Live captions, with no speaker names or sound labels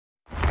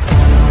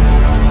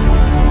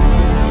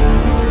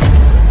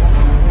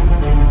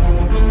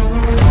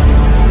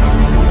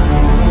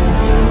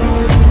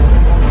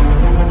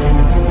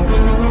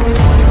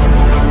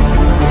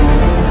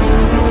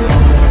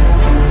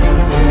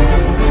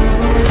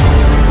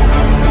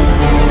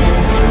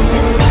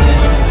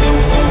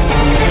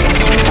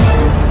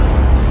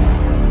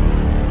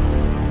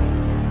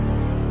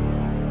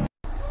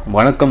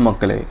வணக்கம்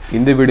மக்களே,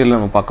 இந்த வீடியோவில்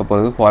நம்ம பார்க்க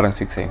போகிறது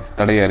ஃபாரன்சிக் சயின்ஸ்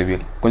தடய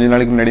அறிவியல். கொஞ்ச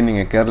நாளைக்கு முன்னாடி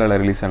நீங்கள்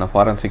கேரளாவில் ரிலீஸ் ஆன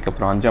ஃபாரன்சிக்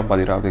அப்புறம் அஞ்சாம்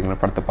பாதிரா அப்படிங்கிற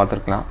படத்தை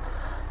பார்த்துருக்கலாம்.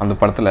 அந்த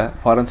படத்தில்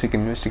ஃபாரன்சிக்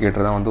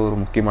இன்வெஸ்டிகேட்டர் தான் ஒரு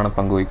முக்கியமான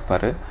பங்கு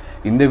வகிப்பார்.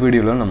 இந்த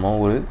வீடியோவில் நம்ம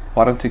ஒரு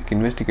ஃபாரன்சிக்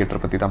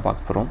இன்வெஸ்டிகேட்டரை பற்றி தான்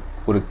பார்க்க போகிறோம்.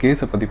 ஒரு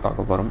கேஸை பற்றி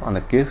பார்க்க போகிறோம்.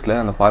 அந்த கேஸில்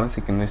அந்த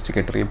ஃபாரன்சிக்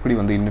இன்வெஸ்டிகேட்டர் எப்படி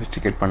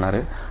இன்வெஸ்டிகேட் பண்ணார்,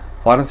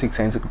 ஃபாரன்சிக்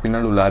சயின்ஸுக்கு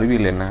பின்னால் உள்ள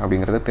அறிவியல் என்ன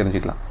அப்படிங்கிறத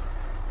தெரிஞ்சுக்கலாம்.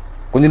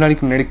 கொஞ்ச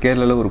நாளைக்கு முன்னாடி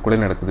கேரளாவில் ஒரு கொலை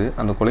நடக்குது.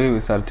 அந்த கொலையை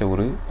விசாரித்த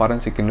ஒரு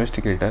ஃபாரன்சிக்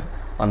இன்வெஸ்டிகேட்டர்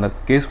அந்த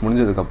கேஸ்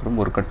முடிஞ்சதுக்கப்புறம்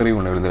ஒரு கட்டுரை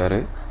ஒன்று எழுதுறாரு.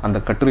 அந்த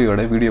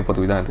கட்டுரையோட வீடியோ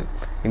பதிவு தான் இது.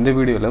 இந்த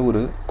வீடியோவில்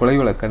ஒரு கொலை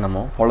வழக்கை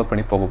நம்ம ஃபாலோ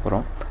பண்ணி போக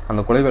போகிறோம்.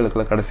 அந்த கொலை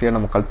வழக்கில் கடைசியாக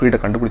நம்ம கல்பிரிட்டை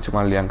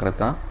கண்டுபிடிச்சோமா இல்லையாங்கிறது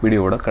தான்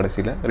வீடியோவோட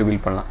கடைசியில்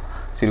ரிவீல் பண்ணலாம்.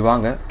 சரி,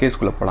 வாங்க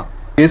கேஸ்குள்ளே போகலாம்.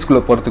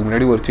 கேஸ்குள்ளே போகிறதுக்கு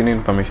முன்னாடி ஒரு சின்ன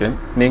இன்ஃபர்மேஷன்.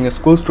 நீங்கள்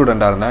ஸ்கூல்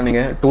ஸ்டூடெண்ட்டாக இருந்தால்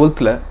நீங்கள்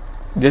 12th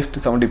ஜஸ்ட்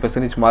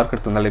 70% மார்க்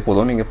எடுத்திருந்தாலே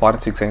போதும், நீங்கள்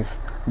ஃபாரன்சிக் சயின்ஸ்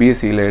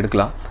பிஎஸ்சியில்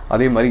எடுக்கலாம்.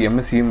 அதே மாதிரி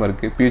எம்எஸ்சியும்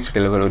இருக்குது, பிஹெச்டி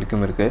லெவல்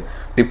வரைக்கும் இருக்குது.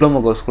 டிப்ளமோ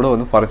கோர்ஸ்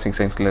கூட ஃபாரன்சிக்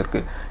சயின்ஸில்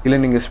இருக்குது. இல்லை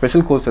நீங்கள்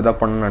ஸ்பெஷல் கோர்ஸ் எதாவது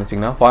பண்ணணும்னு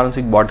நினச்சிங்கன்னா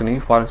ஃபாரன்சிக் பாட்டனி,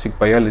 ஃபாரன்சிக்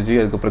பயாலஜி,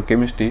 அதுக்கப்புறம்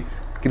கெமிஸ்ட்ரி,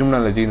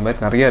 கிரிமினாலஜி, இந்த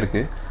மாதிரி நிறையா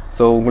இருக்குது.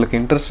 ஸோ உங்களுக்கு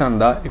இன்ட்ரெஸ்டாக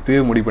இருந்தால்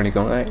இப்போவே முடிவு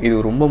பண்ணிக்கோங்க. இது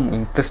ரொம்ப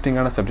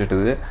இன்ட்ரெஸ்டிங்கான சப்ஜெக்ட்.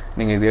 இது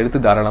நீங்கள் இதை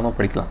எடுத்து தாராளமாக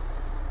படிக்கலாம்.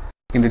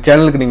 இந்த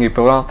சேனலுக்கு நீங்கள்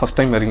இப்போ தான் ஃபஸ்ட்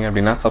டைம் வரீங்க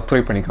அப்படின்னா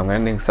சப்ஸ்கிரைப் பண்ணிக்கோங்க.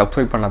 நீங்கள்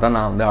சப்ஸ்கிரைப் பண்ணால் தான்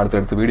நான்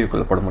அடுத்தடுத்த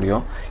வீடியோக்குள்ளே போட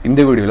முடியும். இந்த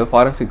வீடியோவில்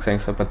ஃபாரன்சிக்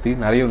சயின்ஸை பற்றி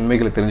நிறைய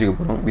உண்மைகளை தெரிஞ்சுக்க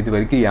போகிறோம். இது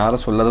வரைக்கும்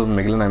யாரும் சொல்லாத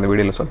உண்மைகளை நான் இந்த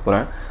வீடியோவில் சொல்ல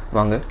போகிறேன்.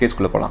 வாங்க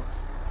கேஸ்குள்ளே போகலாம்.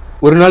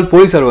 ஒரு நாள்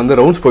போலீஸார்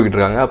ரவுண்ட்ஸ் போய்கிட்டு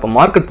இருக்காங்க. அப்போ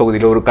மார்க்கெட்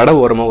பகுதியில் ஒரு கடை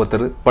ஓரமாக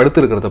ஒருத்தர் படுத்து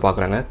இருக்கிறத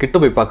பார்க்குறாங்க. கிட்ட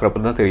போய்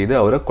பார்க்குறப்ப தான் தெரியுது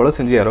அவரை கொலை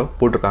செஞ்சு யாரோ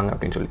போட்டிருக்காங்க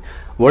அப்படின்னு சொல்லி.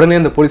 உடனே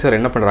அந்த போலீஸார்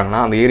என்ன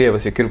பண்ணுறாங்கன்னா அந்த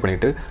ஏரியாவை செக்யூர்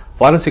பண்ணிவிட்டு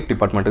ஃபாரன்சிக்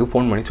டிபார்ட்மெண்ட்டுக்கு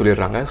ஃபோன் பண்ணி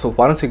சொல்லிடுறாங்க. ஸோ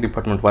ஃபாரன்சிக்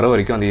டிபார்ட்மெண்ட் வர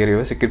வரைக்கும் அந்த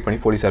ஏரியாவை செக்யூர் பண்ணி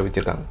போலீஸார்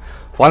வச்சிருக்காங்க.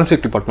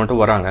 ஃபாரன்சிக்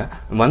டிபார்ட்மெண்ட்டும் வராங்க.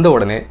 வந்த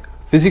உடனே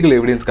ஃபிசிக்கல்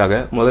எவிடன்ஸ்க்காக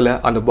முதல்ல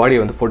அந்த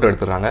பாடியை ஃபோட்டோ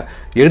எடுத்துடுறாங்க.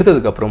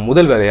 எடுத்ததுக்கப்புறம்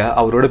முதல் வேலையாக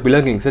அவரோட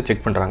பிலாங்கிங்ஸை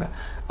செக் பண்ணுறாங்க.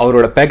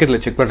 அவரோட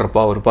பேக்கெட்டில் செக் பண்ணுறப்போ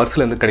அவர்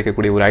பர்ஸ்லேருந்து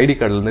கிடைக்கக்கூடிய ஒரு ஐடி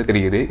கார்டுலேருந்து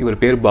தெரியுது இவர்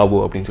பேர் பாபு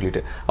அப்படின்னு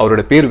சொல்லிட்டு.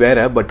 அவரோட பேர்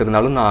வேறு, பட்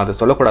இருந்தாலும் நான் அதை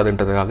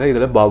சொல்லக்கூடாதுன்றதுக்காக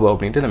இதில் பாபு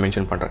அப்படின்ட்டு நான்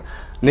மென்ஷன் பண்ணுறேன்.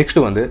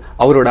 நெக்ஸ்ட்டு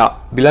அவரோட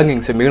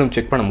பிலாங்கிங்ஸை மேலும்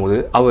செக் பண்ணும்போது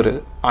அவர்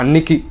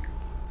அன்னைக்கு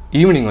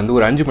ஈவினிங்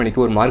ஒரு 5 மணிக்கு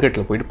ஒரு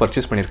மார்க்கெட்டில் போயிட்டு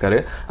பர்ச்சேஸ் பண்ணியிருக்காரு.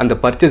 அந்த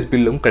பர்ச்சேஸ்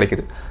பில்லும்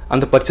கிடைக்குது.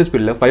 அந்த பர்ச்சேஸ்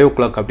பில்லில் 5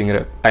 o'clock அப்படிங்கிற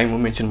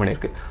டைமும் மென்ஷன்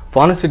பண்ணியிருக்கு.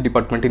 ஃபாரன்சிக்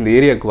டிபார்ட்மெண்ட் இந்த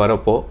ஏரியாவுக்கு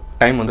வரப்போ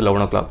டைம்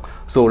 11 o'clock.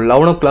 ஸோ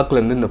 11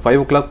 o'clockலேருந்து இந்த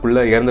 5 o'clock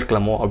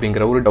இறந்துருக்கலாமோ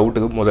அப்படிங்கிற ஒரு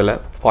டவுட்டுக்கு முதல்ல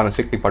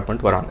ஃபாரன்சிக்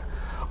டிபார்ட்மெண்ட் வராங்க.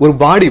 ஒரு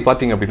பாடி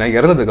பார்த்தீங்க அப்படின்னா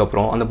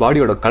இறந்ததுக்கப்புறம் அந்த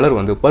பாடியோட கலர்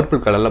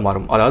பர்பிள் கலரில்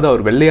மாறும். அதாவது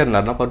அவர் வெள்ளையாக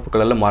இருந்தார்னா பர்பிள்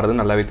கலரில் மாறுறது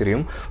நல்லாவே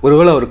தெரியும்.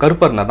 ஒருவேளை அவர்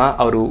கருப்பாக இருந்தார்னா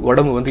அவர்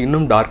உடம்பு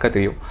இன்னும் டார்க்காக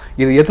தெரியும்.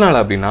 இது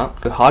எதனால் அப்படின்னா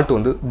ஹார்ட்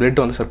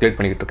பிளட் சர்க்குலேட்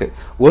பண்ணிக்கிட்டு இருக்கு.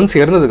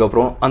 ஒன்ஸ்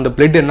இறந்ததுக்கப்புறம் அந்த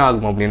பிளட் என்ன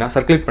ஆகும் அப்படின்னா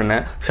சர்க்குலேட்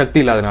பண்ண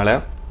சக்தி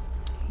இல்லாதனால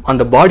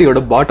அந்த பாடியோட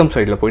பாட்டம்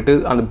சைடில் போயிட்டு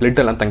அந்த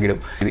பிளட் எல்லாம்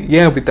தங்கிடும். இது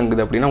ஏன் அப்படி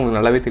தங்குது அப்படின்னா உங்களுக்கு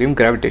நல்லாவே தெரியும்,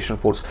 கிராவிடேஷனல்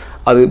ஃபோர்ஸ்.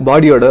 அது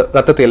பாடியோட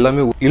ரத்தத்தை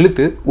எல்லாமே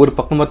இழுத்து ஒரு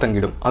பக்கமாக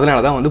தங்கிடும்.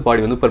 அதனால தான்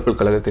பாடி பர்பிள்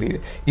கலரில்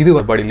தெரியுது. இது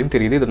ஒரு பாடியிலையும்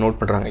தெரியுது. இதை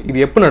நோட் பண்ணுறாங்க.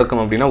 இது எப்போ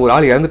நடக்கும் அப்படின்னா ஒரு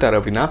ஆள் இறந்துட்டார்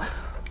அப்படின்னா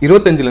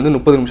 25லேருந்து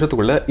 30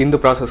 நிமிஷத்துக்குள்ள இந்த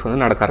ப்ராசஸ்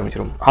நடக்க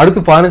ஆரம்பிச்சிடும். அடுத்து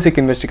ஃபாரன்சிக்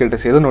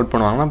இன்வெஸ்டிகேட்டர்ஸ் எதை நோட்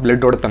பண்ணுவாங்கன்னா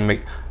பிளட்டோட தன்மை.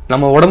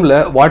 நம்ம உடம்புல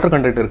வாட்டர்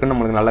கண்டென்ட் இருக்குன்னு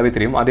நம்மளுக்கு நல்லாவே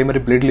தெரியும். அதே மாதிரி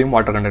பிளட்லேயும்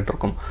வாட்டர் கண்டென்ட்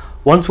இருக்கும்.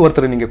 ஒன்ஸ்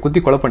ஒருத்தர் நீங்கள்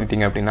குத்தி கொலை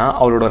பண்ணிட்டீங்க அப்படின்னா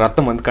அவரோட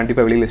ரத்தம்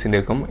கண்டிப்பாக வெளியில்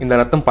சேர்ந்திருக்கும். இந்த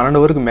ரத்தம்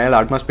 12 hours மேலே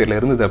அட்மாஸ்பியரில்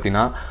இருந்தது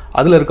அப்படின்னா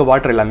அதில் இருக்க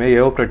வாட்டர் எல்லாமே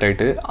எவாப்ரேட்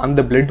ஆகிட்டு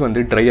அந்த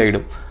பிளட் ட்ரை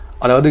ஆகிடும்.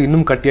 அதாவது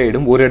இன்னும்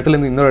கட்டியாகிடும். ஒரு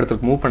இடத்துலேருந்து இன்னொரு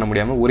இடத்துக்கு மூவ் பண்ண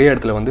முடியாமல் ஒரே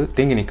இடத்துல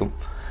தேங்கி நிற்கும்.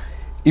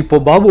 இப்போ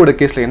பாபுவோட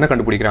கேஸில் என்ன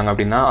கண்டுபிடிக்கிறாங்க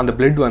அப்படின்னா அந்த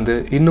பிளட்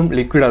இன்னும்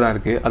லிக்விடாக தான்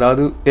இருக்குது.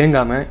 அதாவது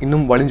தேங்காமல்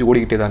இன்னும் வலிஞ்சு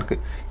ஓடிக்கிட்டே தான்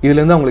இருக்குது.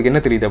 இதுலேருந்து அவங்களுக்கு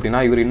என்ன தெரியுது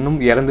அப்படின்னா இவர் இன்னும்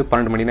இறந்து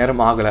 12 மணி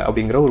நேரம் ஆகலை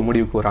அப்படிங்கிற ஒரு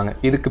முடிவுக்கு வராங்க.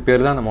 இதுக்கு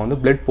பேர் தான் நம்ம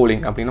பிளட்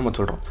போலிங் அப்படின்னு நம்ம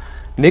சொல்கிறோம்.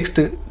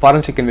 நெக்ஸ்ட்டு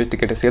ஃபாரன்சிக்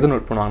இன்வெஸ்டிகேட்டர்ஸ் எதை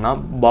நோட் பண்ணுவாங்கன்னா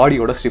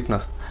பாடியோட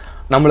ஸ்டிஃப்னஸ்.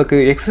 நம்மளுக்கு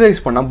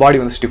எக்ஸசைஸ் பண்ணால்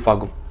பாடி ஸ்டிஃப்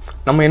ஆகும்.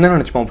 நம்ம என்ன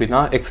நினச்சிப்போம்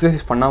அப்படின்னா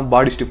எக்ஸசைஸ் பண்ணால்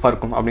பாடி ஸ்டிஃபாக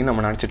இருக்கும் அப்படின்னு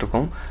நம்ம நினச்சிட்டு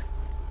இருக்கோம்.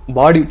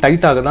 பாடி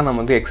டைட்டாக தான்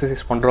நம்ம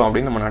எக்ஸசைஸ் பண்ணுறோம்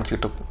அப்படின்னு நம்ம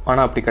நினச்சிட்டு இருக்கோம்.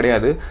 ஆனால் அப்படி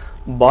கிடையாது.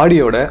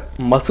 பாடியோட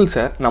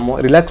மசில்ஸை நம்ம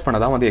ரிலாக்ஸ் பண்ண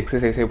தான்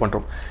எக்ஸசைஸே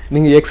பண்ணுறோம்.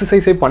 நீங்கள்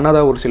எக்ஸசைஸே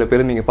பண்ணாத ஒரு சில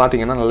பேர் நீங்கள்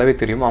பார்த்தீங்கன்னா நல்லாவே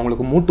தெரியும்,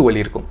 அவங்களுக்கு மூட்டு வலி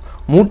இருக்கும்.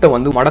 மூட்டை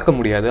மடக்க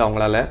முடியாது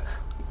அவங்களால,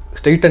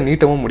 ஸ்ட்ரைட்டாக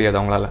நீட்டவும் முடியாது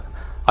அவங்களால.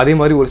 அதே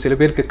மாதிரி ஒரு சில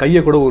பேருக்கு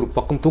கையை கூட ஒரு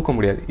பக்கம் தூக்க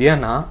முடியாது.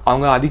 ஏன்னா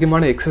அவங்க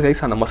அதிகமான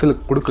எக்ஸசைஸ் அந்த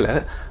மசிலுக்கு கொடுக்கல,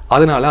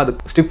 அதனால அது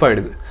ஸ்டிஃப்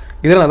ஆகிடுது.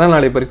 இதனால் தான்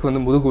நாளை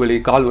பேருக்கு முதுகு வலி,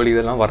 கால் வலி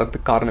இதெல்லாம்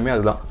வர்றதுக்கு காரணமே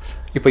அதுதான்.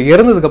 இப்போ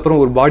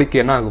இறந்ததுக்கப்புறம் ஒரு பாடிக்கு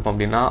என்ன ஆகும்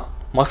அப்படின்னா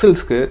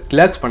மசில்ஸ்க்கு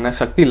ரிலாக்ஸ் பண்ண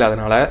சக்தி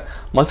இல்லாதனால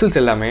மசில்ஸ்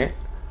எல்லாமே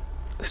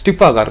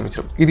ஸ்டிஃபாக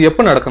ஆரம்பிச்சிடும். இது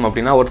எப்போ நடக்கும்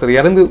அப்படின்னா ஒருத்தர்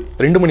இறந்து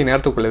 2 மணி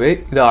நேரத்துக்குள்ளவே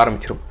இது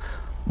ஆரம்பிச்சிடும்.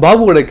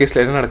 பாபுவோட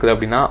கேஸில் என்ன நடக்குது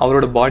அப்படின்னா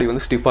அவரோட பாடி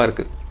ஸ்டிஃபாக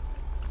இருக்குது.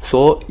 ஸோ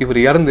இவர்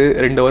இறந்து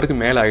 2 hours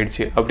மேலே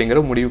ஆயிடுச்சு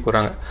அப்படிங்கிற முடிவுக்கு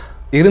வராங்க.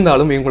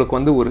 இருந்தாலும்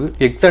இவங்களுக்கு ஒரு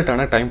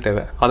எக்ஸாக்டான டைம்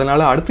தேவை.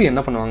 அதனால் அடுத்து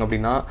என்ன பண்ணுவாங்க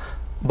அப்படின்னா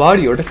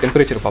பாடியோட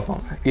டெம்பரேச்சர்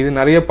பார்ப்பாங்க. இது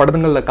நிறைய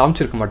படங்களில்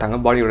காமிச்சிருக்க மாட்டாங்க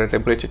பாடியோட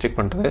டெம்பரேச்சர் செக்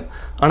பண்ணுறது.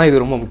 ஆனால்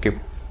இது ரொம்ப முக்கியம்.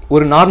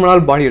 ஒரு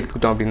நார்மலால் பாடி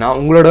எடுத்துக்கிட்டோம் அப்படின்னா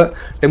உங்களோட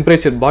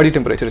டெம்பரேச்சர், பாடி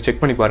டெம்பரேச்சர் செக்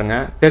பண்ணி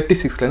பாருங்கள்.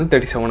 36லேருந்து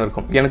 37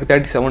 இருக்கும். எனக்கு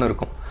 37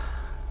 இருக்கும்.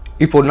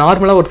 இப்போது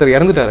நார்மலாக ஒருத்தர்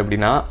இறந்துட்டார்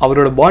அப்படின்னா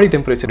அவரோட பாடி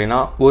டெம்பரேச்சர் அப்படின்னா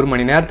 1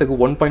 மணி நேரத்துக்கு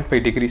 1.5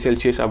 degree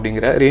Celsius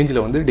அப்படிங்கிற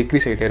ரேஞ்சில்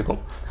டிக்ரீஸ் ஆகிட்டே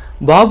இருக்கும்.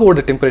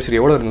 பாபுவோட டெம்பரேச்சர்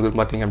எவ்வளோ இருந்ததுன்னு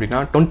பார்த்தீங்க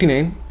அப்படின்னா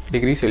 29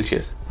 டிகிரி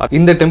செல்சியஸ்.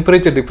 இந்த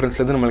டெம்பரேச்சர்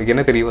டிஃபரன்ஸ்லேருந்து நம்மளுக்கு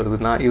என்ன தெரிய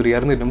வருதுன்னா, இவர்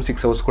இறந்து இன்னும்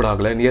 6 ஹவர்ஸ் கூட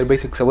ஆகலை, நியர்பை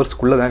 6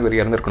 ஹவர்ஸ்க்குள்ளே தான் இவர்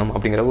இறந்துருக்கணும்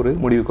அப்படிங்கிற ஒரு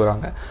முடிவுக்கு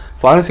வராங்க.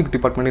 ஃபாரன்சிக்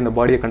டிபார்ட்மெண்ட் இந்த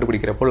பாடியை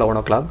கண்டுபிடிக்கிறப்போ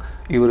 11 o'clock,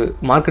 இவர்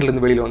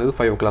மார்க்கெட்லேருந்து வெளியில் வந்தது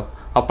 5 o'clock.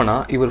 அப்போனா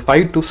இவர்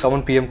 5 to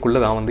 7 PM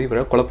தான் வந்து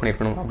இவரை கொலை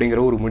பண்ணியிருக்கணும்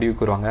அப்படிங்கிற ஒரு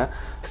முடிவுக்கு வருவாங்க.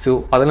 ஸோ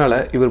அதனால்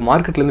இவர்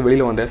மார்க்கெட்லேருந்து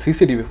வெளியில் வந்த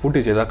சிசிடிவி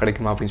ஃபுட்டேஜ் ஏதாவது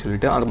கிடைக்குமா அப்படின்னு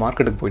சொல்லிட்டு அந்த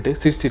மார்க்கெட்டுக்கு போயிட்டு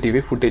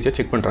சிசிடிவி ஃபுட்டேஜை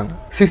செக் பண்ணுறாங்க.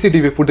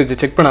 சிசிடிவி ஃபுட்டேஜை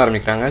செக் பண்ண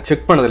ஆரம்பிக்கிறாங்க.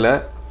 செக் பண்ணதில்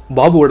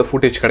பாபுவோட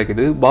ஃபுட்டேஜ்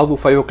கிடைக்குது. பாபு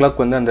 5 o'clock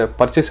வந்து அந்த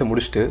பர்ச்சேஸை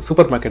முடிச்சுட்டு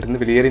சூப்பர்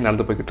மார்க்கெட்லேருந்து வெளியேறி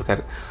நடந்து போய்கிட்டு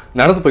இருக்காரு.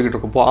 நடந்து போய்கிட்டு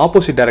இருக்கப்போ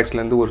ஆப்போசிட்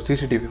டைரக்ஷன்லேருந்து ஒரு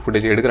சிசிடிவி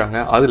ஃபுட்டேஜ் எடுக்கிறாங்க.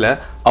 அதில்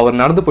அவர்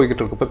நடந்து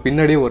போய்கிட்டு இருக்கப்போ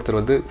பின்னாடியே ஒருத்தர்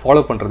வந்து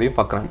ஃபாலோ பண்ணுறதையும்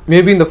பார்க்குறாங்க.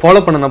 மேபி இந்த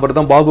ஃபாலோ பண்ண நபர்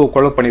தான் பாபுவை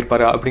கொலை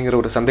பண்ணியிருப்பாரு அப்படிங்கிற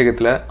ஒரு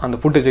சந்தேகத்தில் அந்த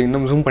ஃபுட்டேஜை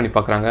இன்னும் ஜூம் பண்ணி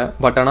பார்க்குறாங்க.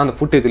 பட் ஆனால் அந்த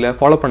ஃபுட்டேஜில்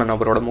ஃபாலோ பண்ண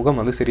நபரோட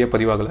முகம் வந்து சரியாக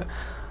பதிவாகலை.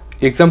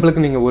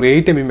 எக்ஸாம்பிளுக்கு நீங்கள் ஒரு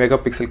 8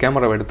 MP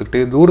கேமராவை எடுத்துகிட்டு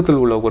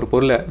தூரத்தில் உள்ள ஒரு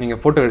பொருளை நீங்கள்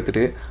ஃபோட்டோ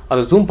எடுத்துகிட்டு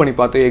அதை ஜூம் பண்ணி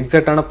பார்த்து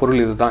எக்ஸாக்டான பொருள்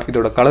இது தான்,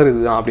 இதோட கலர்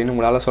இது தான் அப்படின்னு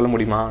உங்களால் சொல்ல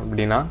முடியுமா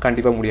அப்படின்னா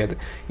கண்டிப்பாக முடியாது.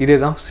 இதே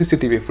தான்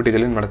சிசிடிவி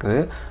ஃபுட்டேஜ்லையும் நடக்குது.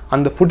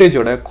 அந்த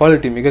ஃபுட்டேஜோட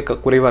குவாலிட்டி மிக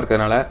குறைவாக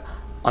இருக்கிறதுனால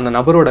அந்த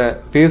நபரோட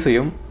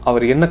ஃபேஸையும்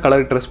அவர் என்ன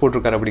கலர் ட்ரெஸ்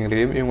போட்டிருக்காரு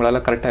அப்படிங்கிறதையும் இவங்களால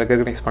கரெக்டாக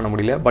ரெகக்னைஸ் பண்ண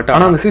முடியல. பட்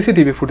ஆனால் அந்த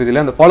சிசிடிவி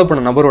ஃபுட்டேஜில் அந்த ஃபாலோ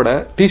பண்ண நபரோட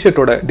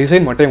டிஷர்ட்டோட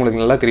டிசைன் மட்டும்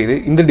இவங்களுக்கு நல்லா தெரியுது.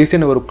 இந்த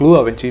டிசைனை ஒரு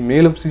க்ளூவாக வச்சு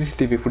மேலும்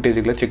சிசிடிவி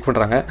ஃபுட்டேஜுகளை செக்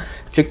பண்ணுறாங்க.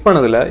 செக்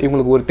பண்ணதில்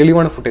இவங்களுக்கு ஒரு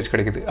தெளிவான ஃபுட்டேஜ்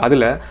கிடைக்குது.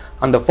 அதில்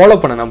அந்த ஃபாலோ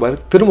பண்ண நபர்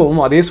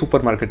திரும்பவும் அதே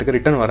சூப்பர் மார்க்கெட்டுக்கு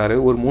ரிட்டர்ன் வராரு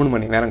ஒரு 3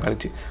 மணி நேரம்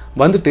கழிச்சு.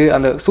 வந்துட்டு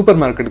அந்த சூப்பர்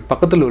மார்க்கெட்டுக்கு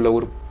பக்கத்தில் உள்ள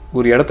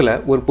ஒரு இடத்துல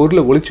ஒரு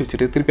பொருளை ஒளிச்சு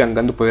வச்சுட்டு திருப்பி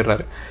அங்கேருந்து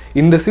போயிடுறாரு.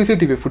 இந்த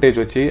சிசிடிவி ஃபுட்டேஜ்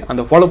வச்சு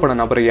அந்த ஃபாலோ பண்ண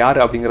நபரை யார்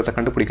அப்படிங்கிறத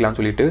கண்டுபிடிக்கலாம்னு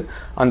சொல்லிட்டு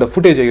அந்த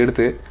ஃபுட்டேஜை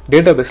எடுத்து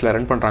டேட்டா பேஸில்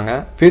ரன் பண்ணுறாங்க.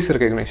 ஃபேஸ்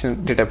ரெகக்னிஷன்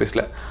டேட்டா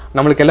பேஸில்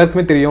நம்மளுக்கு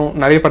எல்லாருக்குமே தெரியும்,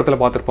 நிறைய படத்தில்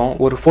பார்த்துருப்போம்,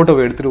 ஒரு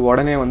ஃபோட்டோவை எடுத்துகிட்டு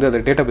உடனே வந்து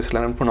அதை டேட்டா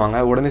பேஸில் ரன்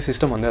பண்ணுவாங்க. உடனே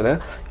சிஸ்டம் வந்து அதை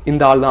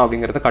இந்த ஆள் தான்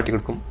அப்படிங்கிறத காட்டி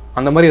கொடுக்கும்.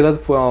 அந்த மாதிரி ஏதாவது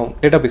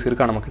டேட்டா பேஸ்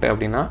இருக்கா நம்மக்கிட்ட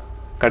அப்படின்னா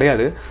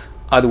கிடையாது.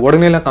 அது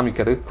உடனேலாம்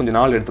காமிக்காது, கொஞ்சம்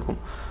நாள் எடுத்துக்கும்.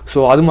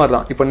 ஸோ அது மாதிரி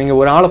தான் இப்போ நீங்கள்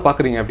ஒரு ஆளை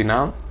பார்க்குறீங்க அப்படின்னா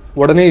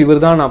உடனே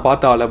இவர் தான் நான்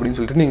பார்த்த ஆள் அப்படின்னு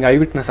சொல்லிட்டு நீங்கள்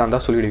ஐவிட்னஸாக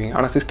இருந்தால் சொல்லிடுவீங்க.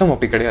 ஆனால் சிஸ்டம்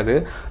அப்படி கிடையாது.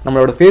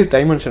 நம்மளோட ஃபேஸ்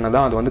டைமென்ஷனை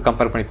தான் அது வந்து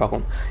கம்பேர் பண்ணி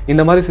பார்க்கும்.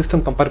 இந்த மாதிரி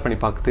சிஸ்டம் கம்பேர் பண்ணி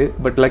பார்க்குது.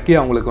 பட் லக்கி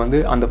அவங்களுக்கு வந்து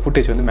அந்த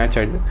ஃபுட்டேஜ் வந்து மேட்ச்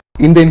ஆகிடுது.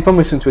 இந்த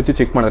இன்ஃபர்மேஷன்ஸ் வச்சு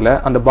செக் பண்ணதில்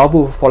அந்த பாபு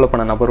ஃபாலோ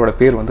பண்ண நபரோட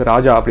பேர் வந்து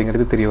ராஜா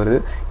அப்படிங்கிறது தெரிய வருது.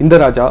 இந்த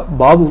ராஜா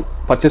பாபு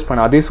பர்ச்சேஸ்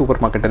பண்ண அதே சூப்பர்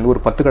மார்க்கெட்லேருந்து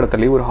ஒரு 10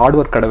 கடை ஒரு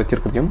ஹார்ட்வேர் கடை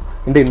வச்சிருக்கிறதையும்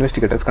இந்த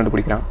இன்வெஸ்டிகேட்டர்ஸ்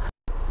கண்டுபிடிக்கிறாங்க.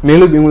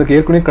 மேலும் இவங்களுக்கு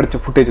ஏற்கனவே கிடைச்ச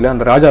ஃபுட்டேஜில்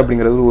அந்த ராஜா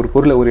அப்படிங்கிறது ஒரு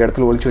பொருளை ஒரு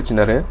இடத்துல ஒழிச்சு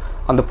வச்சிருந்தாரு.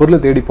 அந்த பொருளை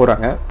தேடி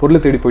போகிறாங்க.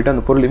 பொருளை தேடி போயிட்டு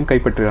அந்த பொருளையும்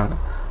கைப்பற்றுறாங்க.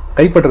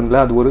 கைப்பற்றதில்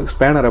அது ஒரு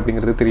ஸ்பேனர்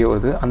அப்படிங்கிறது தெரிய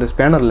வருது. அந்த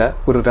ஸ்பேனரில்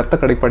ஒரு ரத்த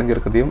கடை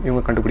படிஞ்சிருக்கிறதையும்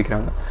இவங்க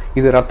கண்டுபிடிக்கிறாங்க.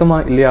 இது ரத்தமா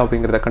இல்லையா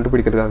அப்படிங்கிறத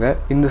கண்டுபிடிக்கிறதுக்காக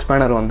இந்த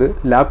ஸ்பேனரை வந்து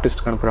லேப்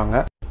டெஸ்ட்டுக்கு அனுப்புகிறாங்க.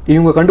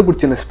 இவங்க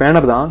கண்டுபிடிச்ச இந்த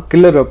ஸ்பேனர் தான்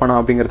கில்லர் வெப்பனா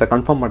அப்படிங்கிறத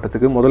கன்ஃபார்ம்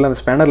பண்ணுறதுக்கு முதல்ல அந்த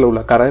ஸ்பேனரில்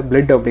உள்ள கரை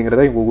பிளட்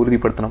அப்படிங்கிறத இவங்க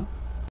உறுதிப்படுத்தணும்.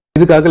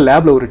 இதுக்காக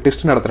லேபில் ஒரு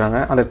டெஸ்ட் நடத்துகிறாங்க.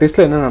 அந்த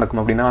டெஸ்ட்டில் என்ன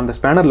நடக்கும் அப்படின்னா, அந்த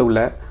ஸ்பேனரில் உள்ள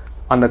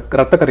அந்த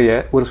ரத்தக்கரையை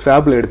ஒரு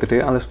ஸ்வாபில் எடுத்துகிட்டு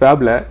அந்த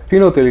ஸ்வாபில்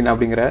ஃபீனோதெலின்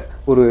அப்படிங்கிற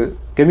ஒரு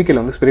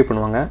கெமிக்கலை வந்து ஸ்ப்ரே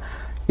பண்ணுவாங்க.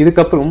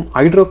 இதுக்கப்புறம்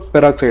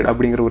ஹைட்ரோபெராக்சைடு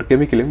அப்படிங்கிற ஒரு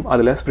கெமிக்கலையும்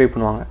அதில் ஸ்ப்ரே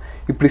பண்ணுவாங்க.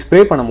 இப்படி ஸ்ப்ரே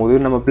பண்ணும்போது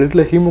நம்ம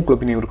பிளட்டில்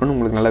ஹீமோக்ளோபின் இருக்குன்னு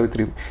உங்களுக்கு நல்லாவே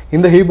தெரியும்.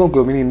 இந்த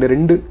ஹீமோக்ளோபின் இந்த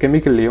 2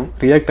 கெமிக்கல்லையும்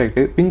ரியாக்ட்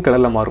ஆகிட்டு பிங்க்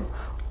கலரில் மாறும்.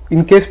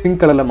 இன்கேஸ் பிங்க்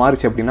கலரில்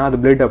மாறிச்சு அப்படின்னா அது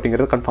பிளட்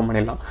அப்படிங்கிறத கன்ஃபார்ம்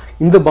பண்ணிடலாம்.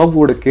 இந்த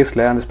பாபுவோட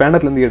கேஸில் அந்த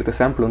ஸ்பேனர்லேருந்து எடுத்த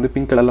சாம்பிள் வந்து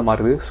பிங்க் கலரில்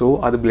மாறுது. ஸோ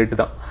அது பிளட்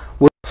தான்.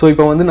 ஸோ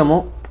இப்போ வந்து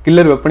நம்ம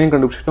கில்லர் வெப்பனையும்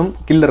கண்டுபிடிச்சிட்டோம்,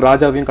 கில்லர்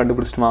ராஜாவையும்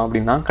கண்டுபிடிச்சிட்டோமா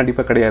அப்படின்னா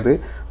கண்டிப்பாக கிடையாது.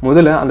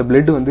 முதல்ல அந்த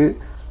பிளட் வந்து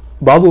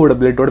பாபுவோட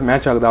பிளட்டோட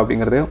மேட்ச் ஆகுதா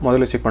அப்படிங்கிறத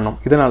முதல்ல செக் பண்ணோம்.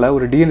 இதனால்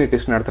ஒரு டிஎன்ஏ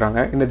டெஸ்ட் நடத்துகிறாங்க.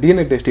 இந்த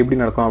டிஎன்ஏ டெஸ்ட் எப்படி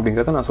நடக்கும்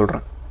அப்படிங்கிறத நான்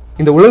சொல்கிறேன்.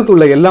 இந்த உலகத்தில்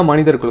உள்ள எல்லா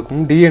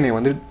மனிதர்களுக்கும் டிஎன்ஏ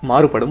வந்து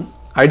மாறுபடும்,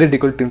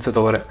 ஐடென்டிக்கல் ட்வின்ஸை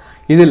தவிர.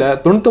 இதில்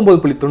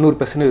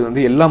 99.90%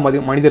 வந்து எல்லா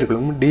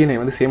மனிதர்களும் டிஎன்ஏ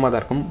வந்து சேமாக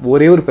தான் இருக்கும்.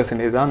 ஒரே ஒரு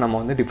 % தான் நம்ம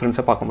வந்து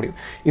டிஃப்ரென்ஸை பார்க்க முடியும்.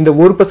 இந்த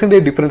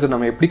 1% டிஃப்ரென்ஸை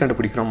நம்ம எப்படி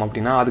கண்டுபிடிக்கிறோம்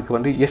அப்படின்னா அதுக்கு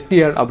வந்து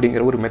எஸ்டிஆர்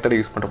அப்படிங்கிற ஒரு மெத்தடை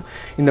யூஸ் பண்ணுறோம்.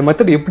 இந்த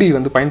மெத்தட் எப்படி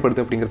வந்து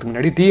பயன்படுது அப்படிங்கிறதுக்கு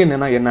முன்னாடி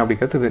டிஎன்ஏனா என்ன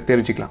அப்படிங்கிறது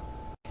தெரிஞ்சுக்கலாம்.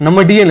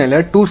 நம்ம டிஎன்ஏல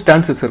 2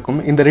 ஸ்டாண்ட்ஸஸ்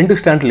இருக்கும். இந்த 2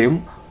 ஸ்டாண்ட்லேயும்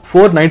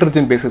 4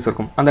 நைட்ரஜன் பேசஸ்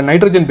இருக்கும். அந்த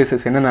நைட்ரஜன்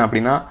பேசஸ் என்னென்ன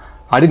அப்படின்னா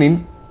அடினின்,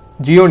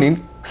 ஜியோனின்,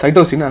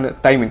 சைட்டோசின் அண்ட்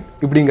தைமின்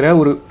இப்படிங்கிற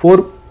ஒரு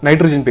 4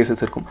 நைட்ரஜன்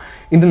பேசஸ் இருக்கும்.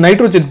 இந்த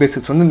நைட்ரஜன்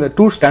பேசஸ் வந்து இந்த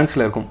 2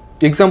 ஸ்டாண்ட்ஸில் இருக்கும்.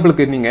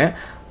 எக்ஸாம்பிளுக்கு நீங்கள்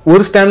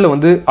ஒரு ஸ்டாண்டில்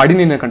வந்து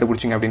அடினினை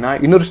கண்டுபிடிச்சிங்க அப்படின்னா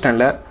இன்னொரு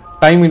ஸ்டாண்டில்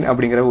தைமின்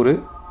அப்படிங்கிற ஒரு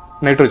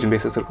நைட்ரஜன்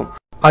பேசஸ் இருக்கும்.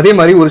 அதே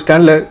மாதிரி ஒரு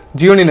ஸ்டாண்டில்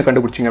ஜியோனினை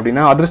கண்டுபிடிச்சிங்க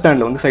அப்படின்னா அதர்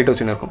ஸ்டாண்டில் வந்து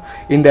சைட்டோசின் இருக்கும்.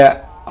 இந்த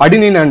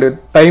அடினின் அண்ட்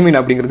தைமின்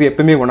அப்படிங்கிறது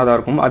எப்பவுமே ஒன்றா தான்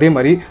இருக்கும். அதே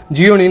மாதிரி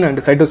ஜியோனின்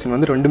அண்ட் சைட்டோசின்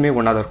வந்து 2மே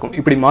ஒன்றா தான் இருக்கும்.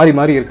 இப்படி மாறி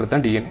மாறி இருக்கிறது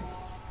தான் டிஎன்ஏ.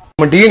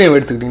 நம்ம டிஎன்ஏ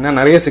எடுத்துக்கிட்டிங்கன்னா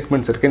நிறைய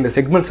செக்மெண்ட்ஸ் இருக்குது. இந்த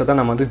செக்மெண்ட்ஸை தான்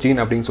நம்ம வந்து ஜீன்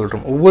அப்படின்னு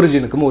சொல்கிறோம். ஒவ்வொரு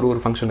ஜீனுக்கும்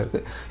ஒரு ஃபங்க்ஷன்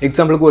இருக்குது.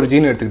 எக்ஸாம்பிளுக்கு ஒரு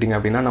ஜீன் எடுத்துக்கிட்டிங்க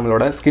அப்படின்னா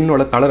நம்மளோட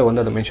ஸ்கின்னோட கலரை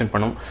வந்து அதை மென்ஷன்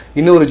பண்ணும்.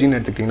 இன்னொரு ஜீன்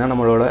எடுத்துக்கிட்டிங்கன்னா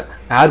நம்மளோட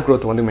ஹேர்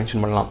க்ரோத் வந்து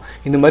மென்ஷன் பண்ணலாம்.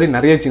 இந்த மாதிரி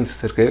நிறைய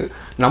ஜீன்ஸஸ் இருக்குது.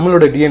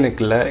 நம்மளோட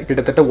டிஎன்ஏக்கில்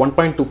கிட்டத்தட்ட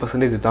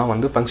 1.2% தான்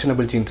வந்து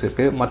ஃபங்க்ஷனபிள் ஜீன்ஸ்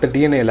இருக்குது. மற்ற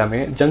டிஎன்ஏ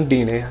எல்லாமே ஜங்க்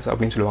டிஎன்ஏ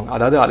அப்படின்னு சொல்லுவாங்க.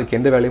 அதாவது அதுக்கு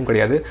எந்த வேலையும்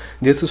கிடையாது,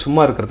 ஜஸ்ட்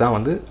சும்மா இருக்கிறது தான்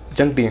வந்து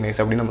ஜங்க்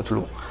டிஎன்ஏஸ் அப்படின்னு நம்ம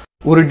சொல்லுவோம்.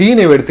 ஒரு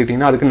டிஎன்ஏ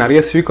எடுத்துக்கிட்டிங்கன்னா அதுக்கு நிறைய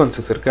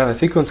சீக்வன்சஸ் இருக்குது. அந்த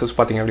சீக்வன்சஸ்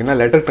பார்த்திங்க அப்படின்னா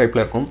லெட்டர்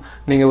டைப்பில் இருக்கும்.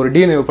 நீங்கள் ஒரு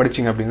டிஎன்ஏவை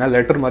படிச்சிங்க அப்படின்னா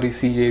லெட்டர் மாதிரி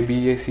சிஏ,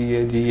 பிஏ, சிஏ,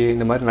 ஜிஏ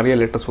இந்த மாதிரி நிறைய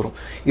லெட்டர்ஸ் வரும்.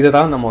 இதை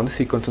தான் நம்ம வந்து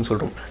சீக்வன்ஸ்னு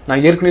சொல்கிறோம்.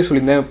 நான் ஏற்கனவே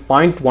சொல்லியிருந்தேன்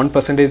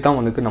 0.1% தான்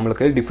வந்து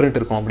நம்மளுக்கு டிஃப்ரெண்ட்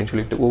இருக்கும் அப்படின்னு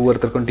சொல்லிட்டு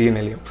ஒவ்வொருத்தருக்கும்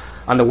டிஎன்ஏலையும்.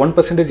 அந்த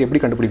 1% எப்படி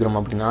கண்டுபிடிக்கிறோம்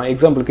அப்படின்னா,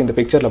 எக்ஸாம்பிளுக்கு இந்த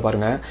பிக்சரில்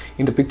பாருங்கள்.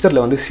 இந்த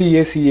பிக்சரில் வந்து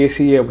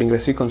CA அப்படிங்கிற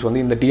சீக்வன்ஸ்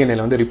வந்து இந்த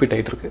டிஎன்ஏல வந்து ரிப்பீட்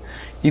ஆகிட்டு இருக்கு.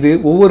 இது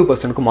ஒவ்வொரு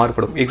பர்சனுக்கும்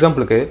மாறுபடும்.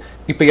 எக்ஸாம்பிளுக்கு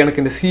இப்போ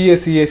எனக்கு இந்த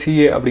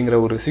CA அப்படிங்கிற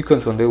ஒரு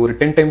சீக்வன்ஸ் வந்து ஒரு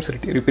 10 டைம்ஸ்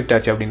ரிப்பீட்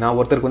ஆச்சு அப்படின்னா,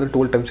 ஒருத்தருக்கு வந்து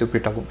 12 டைம்ஸ்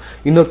ரிப்பீட் ஆகும்,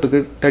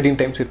 இன்னொருத்தருக்கு 13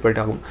 டைம்ஸ்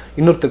ரிப்பீட் ஆகும்,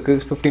 இன்னொருத்தருக்கு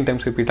 15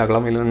 டைம்ஸ் ரிப்பீட்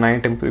ஆகலாம், இல்லை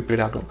 9 டைம்ஸ்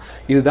ரிப்பீட் ஆகலாம்.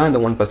 இதுதான்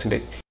இந்த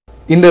 1%.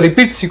 இந்த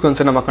ரிப்பீட்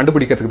சீக்வன்ஸை நம்ம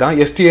கண்டுபிடிக்கிறதுக்கு தான்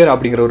STR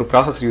அப்படிங்கிற ஒரு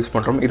ப்ராசஸ் யூஸ்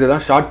பண்ணுறோம்.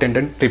 இதுதான் ஷார்ட்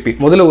டெண்டன்ட் ரிப்பீட்.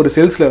 முதல்ல ஒரு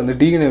செல்ஸில் வந்து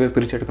டிஎன்ஏவை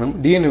பிரித்து எடுக்கணும்.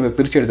 டிஎன்ஏவை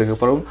பிரித்து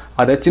எடுத்ததுக்கப்புறம்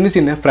அதை சின்ன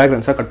சின்ன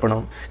ஃப்ராக்ரன்ஸாக கட்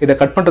பண்ணணும். இதை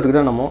கட் பண்ணுறதுக்கு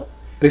தான் நம்ம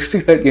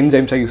ரெஸ்ட்ரிக்டட்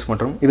என்சைம்ஸாக யூஸ்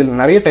பண்ணுறோம். இதில்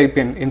நிறைய டைப்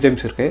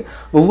என்சைம்ஸ் இருக்குது.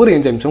 ஒவ்வொரு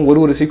என்சைம்ஸும்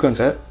ஒரு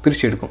சீக்வன்ஸை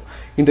பிரித்து எடுக்கும்.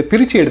 இந்த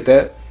பிரித்து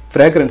எடுத்த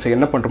ஃப்ராக்ரன்ஸை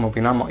என்ன பண்ணுறோம்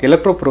அப்படின்னா,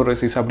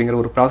 எலக்ட்ரோபோரோசிஸ் அப்படிங்கிற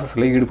ஒரு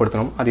ப்ராசஸில்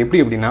ஈடுபடுத்தணும். அது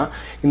எப்படி அப்படின்னா,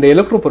 இந்த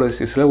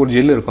எலக்ட்ரோபோரோசிஸில் ஒரு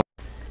ஜெல் இருக்கும்.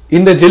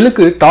 இந்த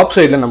ஜெல்லுக்கு டாப்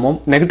சைடில் நம்ம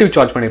நெகட்டிவ்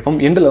சார்ஜ் பண்ணியிருப்போம்,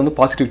 எண்டில் வந்து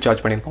பாசிட்டிவ்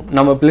சார்ஜ் பண்ணியிருப்போம்.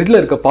 நம்ம பிளட்டில்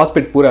இருக்க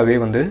பாஸ்பேட் பூராவே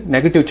வந்து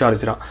நெகட்டிவ்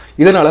சார்ஜ் தான்.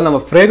 இதனால் நம்ம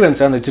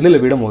ஃப்ரேக்ரன்ஸை அந்த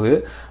ஜெல்லில் விடும்போது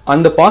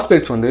அந்த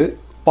பாஸ்பேட்ஸ் வந்து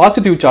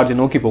பாசிட்டிவ் சார்ஜை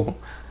நோக்கி போகும்.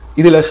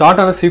 இதில்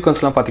ஷார்ட்டான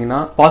சீக்வன்ஸ்லாம் பார்த்தீங்கன்னா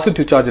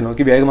பாசிட்டிவ் சார்ஜை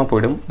நோக்கி வேகமாக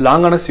போயிடும்.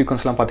 லாங்கான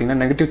சீக்வன்ஸ்லாம்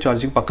பார்த்தீங்கன்னா நெகட்டிவ்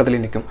சார்ஜுக்கு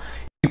பக்கத்துலேயே நிற்கும்.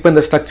 இப்போ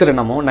இந்த ஸ்ட்ரக்சரை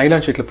நம்ம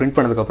நைலான் ஷீட்டில் பிரிண்ட்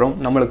பண்ணதுக்கப்புறம்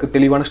நம்மளுக்கு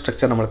தெளிவான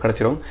ஸ்ட்ரக்சர் நம்மளுக்கு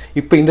கிடச்சிரும்.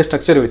 இப்போ இந்த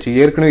ஸ்ட்ரக்சரை வச்சு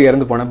ஏற்கனவே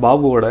இறந்து போன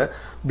பாபுவோட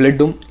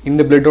பிளட்டும்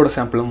இந்த பிளட்டோட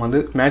சாம்பிளும் வந்து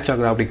மேட்ச்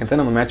ஆகுது அப்படிங்கிறத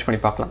நம்ம மேட்ச் பண்ணி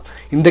பார்க்கலாம்.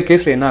 இந்த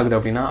கேஸில் என்ன ஆகுது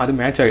அப்படின்னா, அது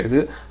மேட்ச்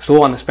ஆகிடுது. ஸோ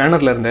அந்த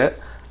ஸ்பேனரில் இருந்த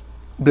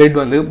பிளட்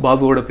வந்து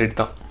பாபுவோட பிளட்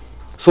தான்.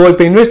 ஸோ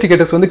இப்போ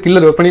இன்வெஸ்டிகேட்டர்ஸ் வந்து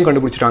கில்லர் வெப்பனையும்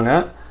கண்டுபிடிச்சிட்டாங்க.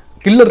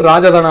 கில்லர்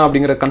ராஜா தானா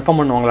அப்படிங்கிற கன்ஃபார்ம்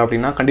பண்ணுவாங்களா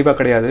அப்படின்னா கண்டிப்பாக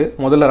கிடையாது.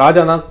 முதல்ல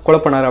ராஜா தான் கொலை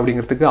பண்ணார்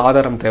அப்படிங்கிறதுக்கு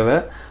ஆதாரம் தேவை.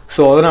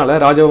 ஸோ அதனால்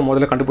ராஜாவை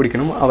முதல்ல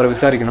கண்டுபிடிக்கணும், அவரை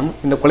விசாரிக்கணும்.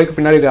 இந்த கொலைக்கு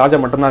பின்னாடி ராஜா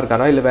மட்டும்தான்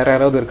இருக்காரா, இல்லை வேறு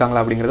யாராவது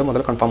இருக்காங்களா அப்படிங்கிறத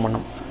முதல்ல கன்ஃபார்ம்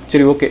பண்ணணும்.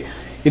 சரி, ஓகே,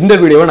 இந்த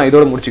வீடியோவை நான்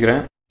இதோட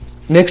முடிச்சுக்கிறேன்.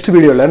 நெக்ஸ்ட்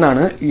வீடியோவில்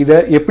நான் இதை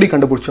எப்படி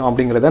கண்டுபிடிச்சோம்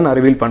அப்படிங்கிறத நான்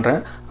ரிவீல்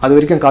பண்ணுறேன். அது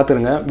வரைக்கும்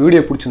காத்துருங்க.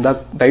 வீடியோ பிடிச்சிருந்தா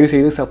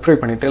தயவுசெய்து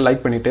சப்ஸ்கிரைப் பண்ணிவிட்டு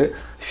லைக் பண்ணிவிட்டு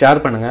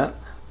ஷேர் பண்ணுங்கள்.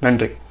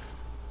 நன்றி.